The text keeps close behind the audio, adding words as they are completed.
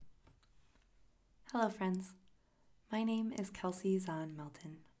Hello, friends. My name is Kelsey Zahn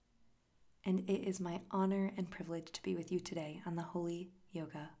Melton, and it is my honor and privilege to be with you today on the Holy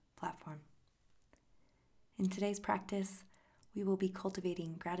Yoga platform. In today's practice, we will be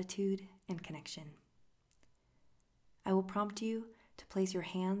cultivating gratitude and connection. I will prompt you to place your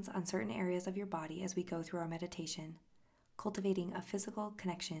hands on certain areas of your body as we go through our meditation, cultivating a physical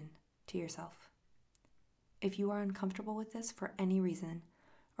connection to yourself. If you are uncomfortable with this for any reason,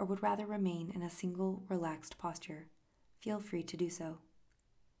 or would rather remain in a single relaxed posture, feel free to do so.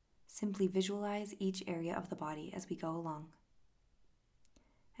 Simply visualize each area of the body as we go along.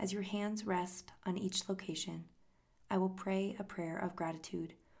 As your hands rest on each location, I will pray a prayer of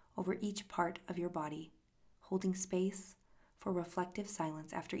gratitude over each part of your body, holding space for reflective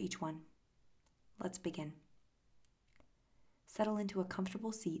silence after each one. Let's begin. Settle into a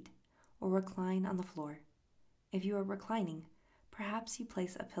comfortable seat or recline on the floor. If you are reclining, perhaps you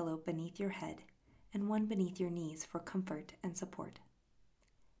place a pillow beneath your head and one beneath your knees for comfort and support.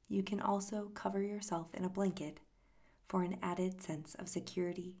 You can also cover yourself in a blanket for an added sense of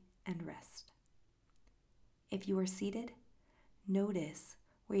security and rest. If you are seated, notice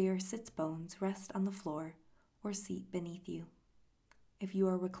where your sits bones rest on the floor or seat beneath you. If you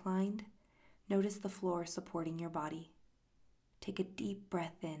are reclined, notice the floor supporting your body. Take a deep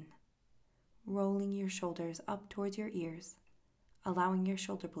breath in, rolling your shoulders up towards your ears, allowing your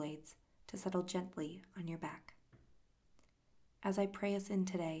shoulder blades to settle gently on your back. As I pray us in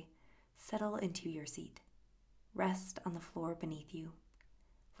today, settle into your seat. Rest on the floor beneath you,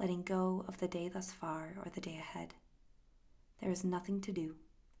 letting go of the day thus far or the day ahead. There is nothing to do,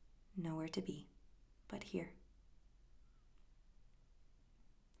 nowhere to be, but here.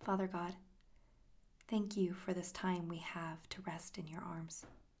 Father God, thank you for this time we have to rest in your arms.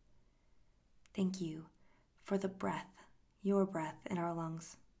 Thank you for the breath, your breath in our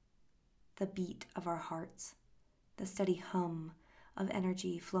lungs, the beat of our hearts, the steady hum of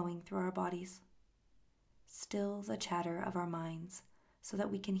energy flowing through our bodies. Still the chatter of our minds so that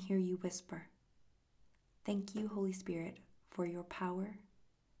we can hear you whisper. Thank you, Holy Spirit, for your power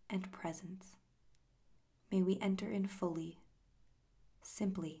and presence. May we enter in fully,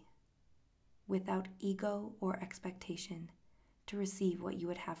 simply, without ego or expectation, to receive what you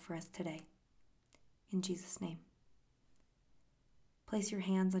would have for us today. In Jesus' name. Place your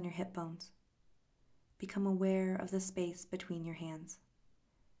hands on your hip bones. Become aware of the space between your hands.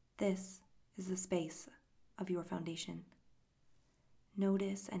 This is the space of your foundation.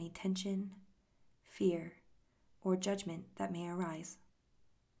 Notice any tension, fear, or judgment that may arise.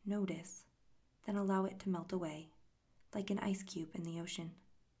 Notice, then allow it to melt away, like an ice cube in the ocean.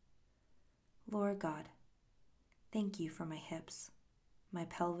 Lord God, thank you for my hips, my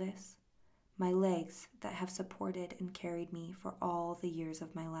pelvis, my legs that have supported and carried me for all the years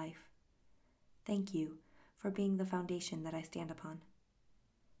of my life. Thank you for being the foundation that I stand upon.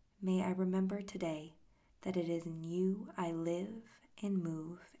 May I remember today that it is in you I live and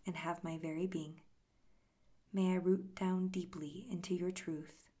move and have my very being. May I root down deeply into your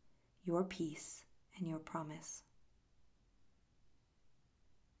truth, your peace, and your promise.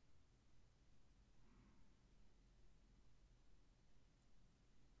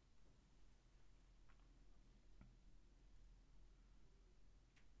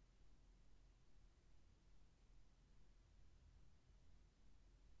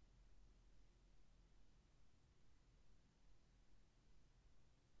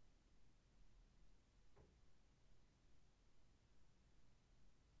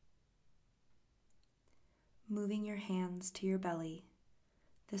 Moving your hands to your belly,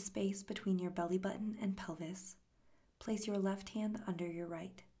 the space between your belly button and pelvis, place your left hand under your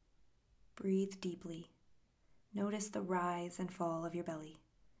right. Breathe deeply. Notice the rise and fall of your belly.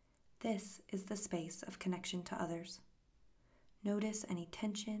 This is the space of connection to others. Notice any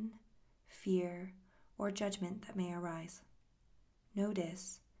tension, fear, or judgment that may arise.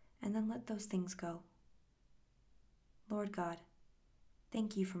 Notice, and then let those things go. Lord God,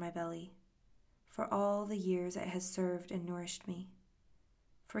 thank you for my belly, for all the years it has served and nourished me.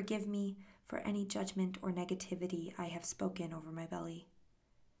 Forgive me for any judgment or negativity I have spoken over my belly.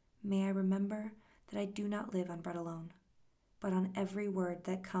 May I remember that I do not live on bread alone, but on every word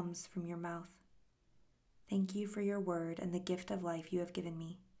that comes from your mouth. Thank you for your word and the gift of life you have given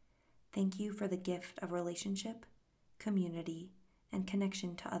me. Thank you for the gift of relationship, community, and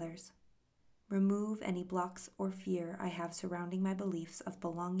connection to others. Remove any blocks or fear I have surrounding my beliefs of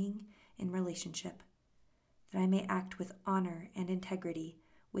belonging in relationship, that I may act with honor and integrity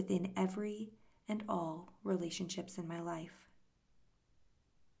within every and all relationships in my life.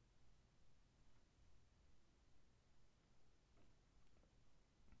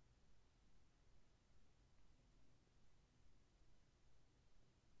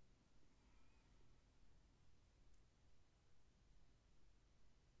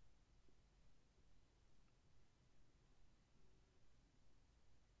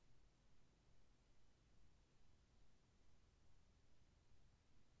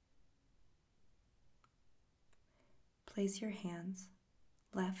 Place your hands,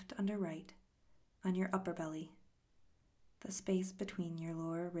 left under right, on your upper belly, the space between your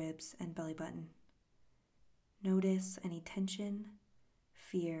lower ribs and belly button. Notice any tension,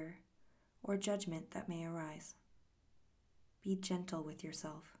 fear, or judgment that may arise. Be gentle with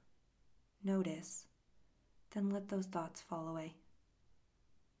yourself. Notice, then let those thoughts fall away.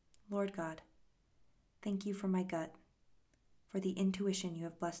 Lord God, thank you for my gut, for the intuition you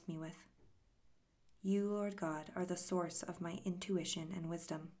have blessed me with. You, Lord God, are the source of my intuition and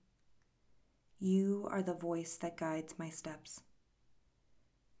wisdom. You are the voice that guides my steps.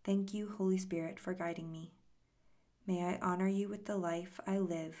 Thank you, Holy Spirit, for guiding me. May I honor you with the life I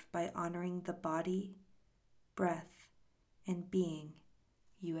live by honoring the body, breath, and being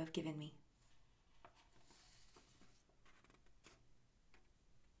you have given me.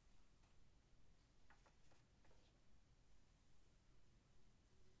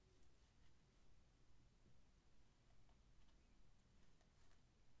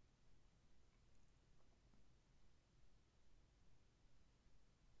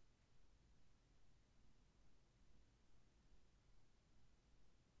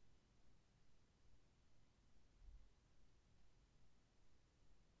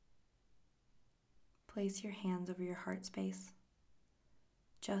 Place your hands over your heart space,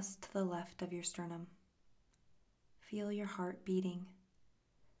 just to the left of your sternum. Feel your heart beating.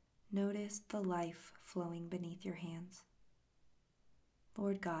 Notice the life flowing beneath your hands.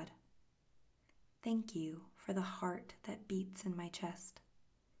 Lord God, thank you for the heart that beats in my chest.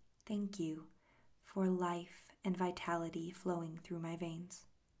 Thank you for life and vitality flowing through my veins.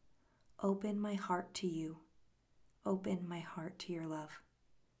 Open my heart to you. Open my heart to your love.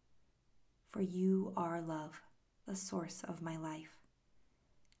 For you are love, the source of my life.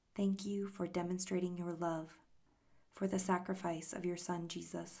 Thank you for demonstrating your love, for the sacrifice of your Son,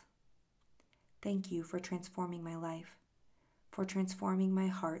 Jesus. Thank you for transforming my life, for transforming my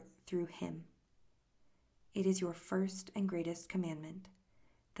heart through him. It is your first and greatest commandment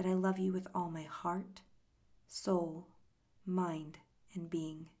that I love you with all my heart, soul, mind, and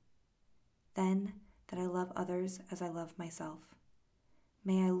being. Then that I love others as I love myself.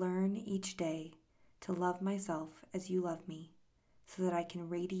 May I learn each day to love myself as you love me, so that I can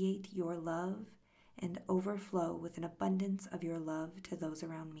radiate your love and overflow with an abundance of your love to those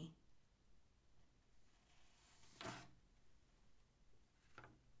around me.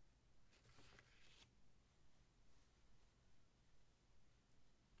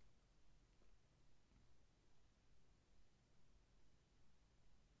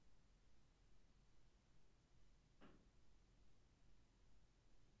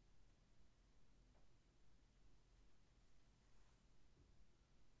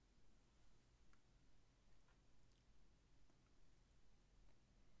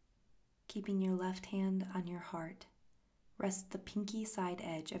 Keeping your left hand on your heart, rest the pinky side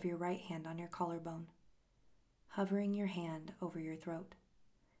edge of your right hand on your collarbone, hovering your hand over your throat,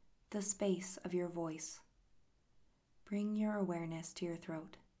 the space of your voice. Bring your awareness to your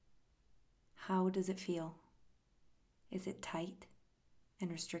throat. How does it feel? Is it tight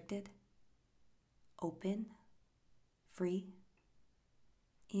and restricted? Open? Free?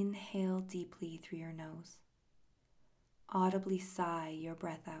 Inhale deeply through your nose. Audibly sigh your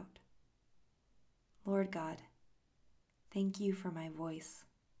breath out. Lord God, thank you for my voice.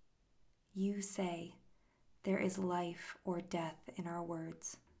 You say there is life or death in our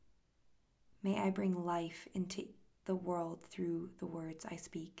words. May I bring life into the world through the words I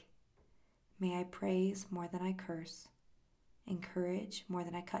speak. May I praise more than I curse, encourage more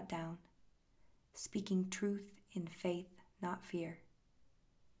than I cut down, speaking truth in faith, not fear.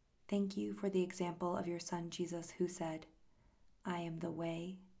 Thank you for the example of your Son Jesus, who said, I am the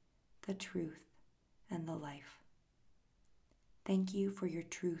way, the truth, and the life. Thank you for your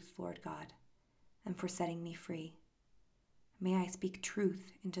truth, Lord God, and for setting me free. May I speak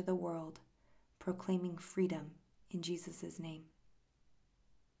truth into the world, proclaiming freedom in Jesus' name.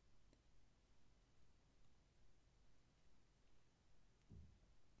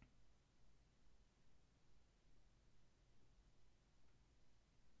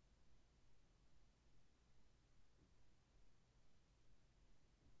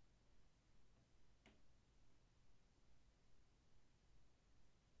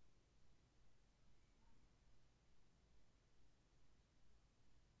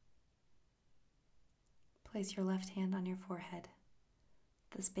 Place your left hand on your forehead,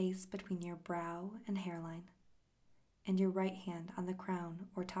 the space between your brow and hairline, and your right hand on the crown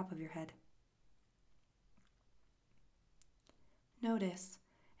or top of your head. Notice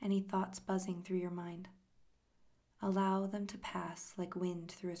any thoughts buzzing through your mind. Allow them to pass like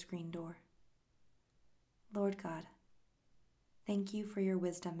wind through a screen door. Lord God, Thank you for your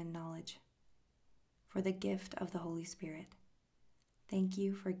wisdom and knowledge, for the gift of the Holy Spirit. Thank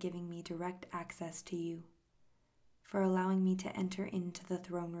you for giving me direct access to you, for allowing me to enter into the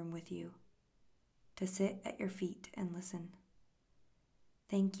throne room with you, to sit at your feet and listen.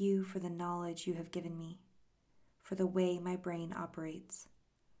 Thank you for the knowledge you have given me, for the way my brain operates,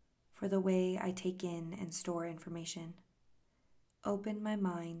 for the way I take in and store information. Open my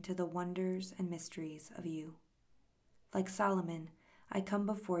mind to the wonders and mysteries of you. Like Solomon, I come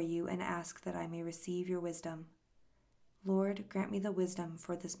before you and ask that I may receive your wisdom. Lord, grant me the wisdom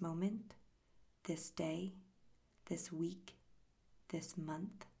for this moment, this day, this week, this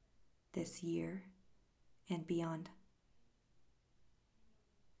month, this year, and beyond.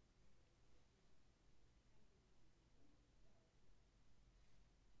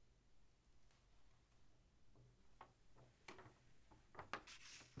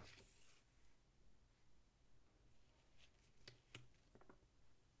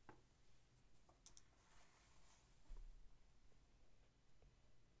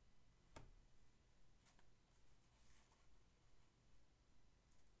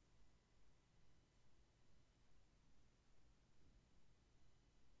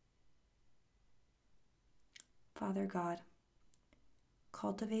 Father God,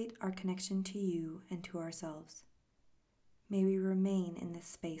 cultivate our connection to you and to ourselves. May we remain in this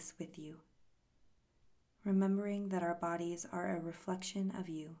space with you, remembering that our bodies are a reflection of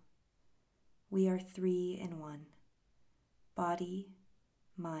you. We are three in one: body,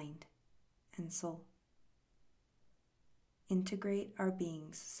 mind, and soul. Integrate our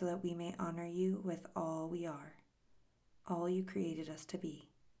beings so that we may honor you with all we are, all you created us to be.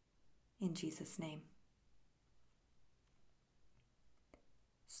 In Jesus' name.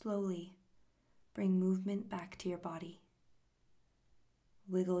 Slowly bring movement back to your body.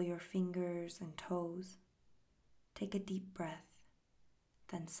 Wiggle your fingers and toes. Take a deep breath,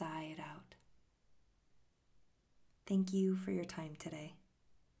 then sigh it out. Thank you for your time today.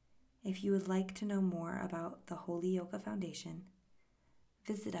 If you would like to know more about the Holy Yoga Foundation,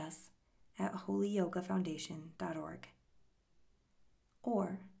 visit us at holyyogafoundation.org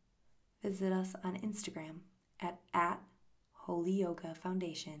or visit us on Instagram at Holy Yoga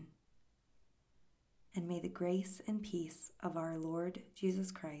Foundation. And may the grace and peace of our Lord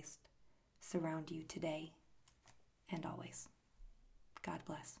Jesus Christ surround you today and always. God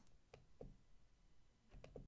bless.